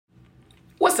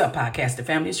up, podcaster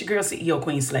family? It's your girl, CEO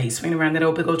Queen Slade, swinging around that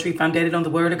old big old tree founded on the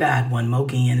word of God. One more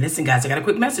again. Listen, guys, I got a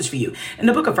quick message for you. In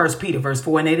the book of 1 Peter, verse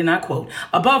 4 and 8, and I quote,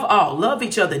 "Above all, love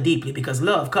each other deeply because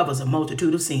love covers a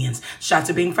multitude of sins." Shots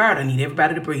are being fired. I need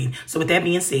everybody to breathe. So with that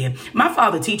being said, my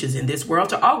father teaches in this world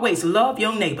to always love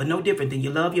your neighbor, no different than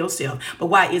you love yourself. But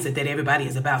why is it that everybody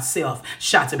is about self?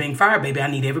 Shots are being fired, baby.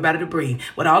 I need everybody to breathe.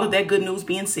 With all of that good news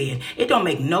being said, it don't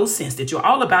make no sense that you're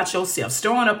all about yourself,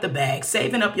 storing up the bag,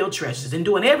 saving up your treasures, and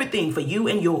doing everything for you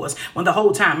and yours when the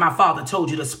whole time my father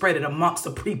told you to spread it amongst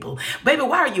the people. Baby,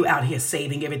 why are you out here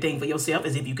saving everything for yourself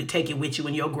as if you could take it with you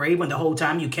in your grave when the whole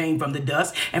time you came from the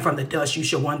dust, and from the dust you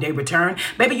shall one day return?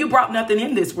 Baby, you brought nothing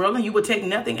in this world and you will take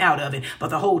nothing out of it. But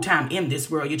the whole time in this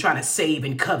world, you're trying to save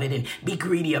and covet and be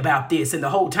greedy about this, and the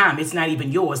whole time it's not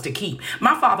even yours to keep.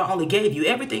 My father only gave you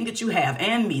everything that you have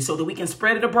and me so that we can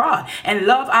spread it abroad and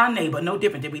love our neighbor no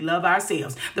different than we love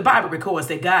ourselves. The Bible records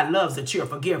that God loves a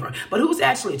cheerful giver. But who's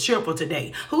actually cheerful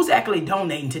today? Who's actually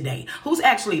donating today? Who's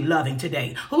actually loving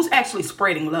today? Who's actually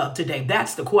spreading love today?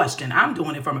 That's the question. I'm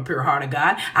doing it from a pure heart of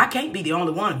God. I can't be the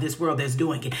only one of this world that's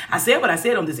doing it. I said what I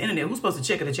said on this internet. Who's supposed to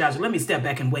check it at y'all? Let me step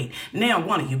back and wait. Now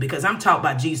one of you, because I'm taught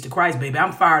by Jesus Christ, baby.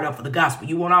 I'm fired up for the gospel.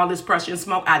 You want all this pressure and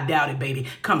smoke? I doubt it, baby.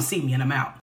 Come see me and I'm out.